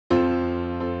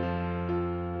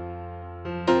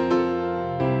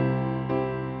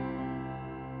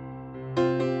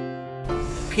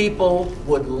people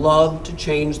would love to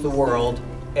change the world,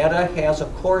 Eddah has a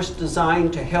course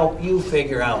designed to help you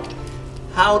figure out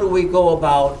how do we go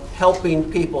about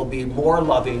helping people be more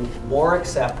loving, more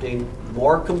accepting,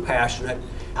 more compassionate.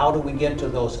 How do we get to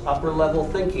those upper level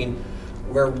thinking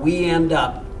where we end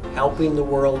up helping the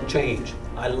world change?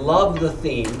 I love the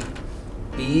theme,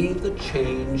 be the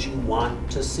change you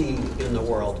want to see in the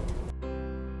world.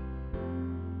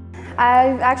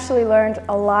 I've actually learned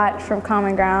a lot from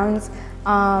Common Grounds.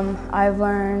 I've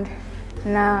learned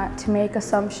not to make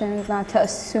assumptions, not to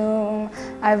assume.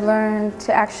 I've learned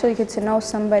to actually get to know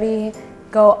somebody,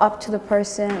 go up to the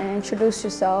person and introduce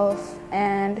yourself.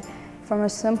 And from a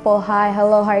simple hi,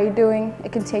 hello, how are you doing?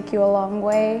 It can take you a long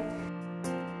way.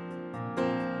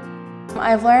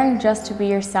 I've learned just to be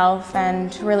yourself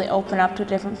and to really open up to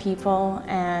different people,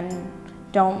 and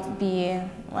don't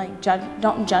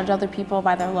judge other people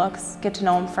by their looks. Get to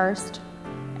know them first,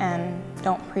 and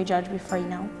don't prejudge before you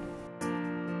know.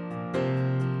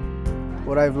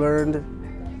 What I've learned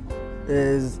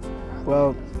is,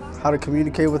 well, how to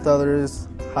communicate with others,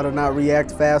 how to not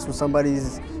react fast when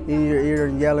somebody's in your ear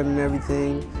and yelling and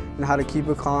everything, and how to keep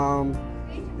it calm,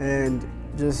 and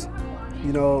just,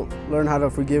 you know, learn how to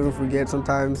forgive and forget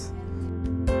sometimes.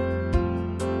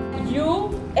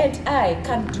 You and I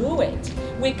can do it.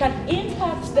 We can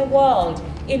impact the world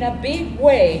in a big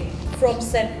way from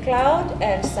St. Cloud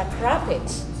and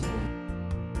Sacramento.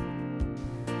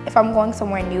 If I'm going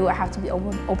somewhere new, I have to be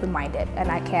open-minded, and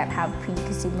I can't have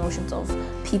preconceived notions of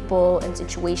people and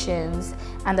situations.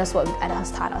 And that's what Eddah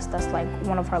has taught us. That's like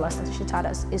one of her lessons she taught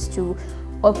us, is to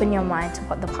open your mind to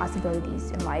the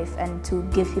possibilities in life and to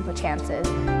give people chances.